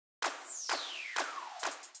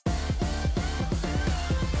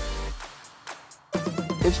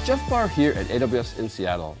It's Jeff Barr here at AWS in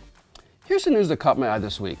Seattle. Here's the news that caught my eye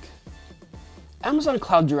this week. Amazon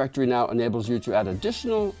Cloud Directory now enables you to add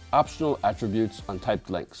additional optional attributes on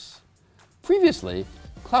typed links. Previously,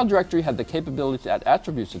 Cloud Directory had the capability to add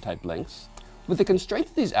attributes to typed links, with the constraint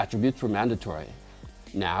that these attributes were mandatory.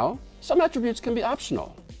 Now, some attributes can be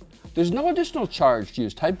optional. There's no additional charge to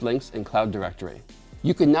use typed links in Cloud Directory.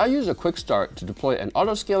 You can now use a QuickStart to deploy an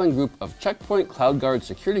auto-scaling group of Checkpoint CloudGuard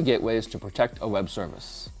security gateways to protect a web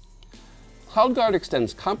service. CloudGuard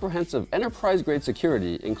extends comprehensive enterprise-grade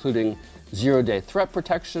security, including zero-day threat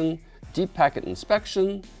protection, deep packet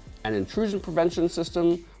inspection, an intrusion prevention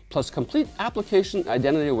system, plus complete application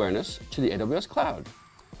identity awareness to the AWS cloud.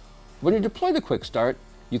 When you deploy the QuickStart,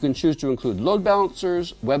 you can choose to include load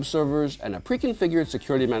balancers, web servers, and a pre-configured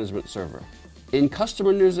security management server. In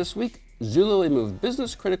customer news this week, Zulily moved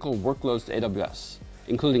business-critical workloads to AWS,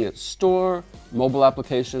 including its store, mobile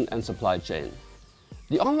application, and supply chain.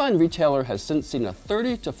 The online retailer has since seen a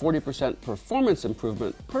 30 to 40% performance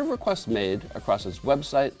improvement per request made across its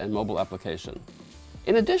website and mobile application.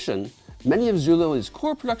 In addition, many of Zulily's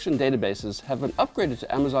core production databases have been upgraded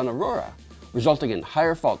to Amazon Aurora, resulting in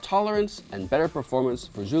higher fault tolerance and better performance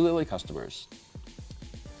for Zulily customers.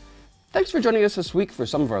 Thanks for joining us this week for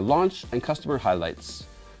some of our launch and customer highlights.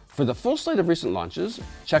 For the full slate of recent launches,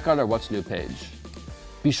 check out our What's New page.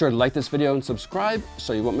 Be sure to like this video and subscribe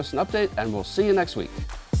so you won't miss an update, and we'll see you next week.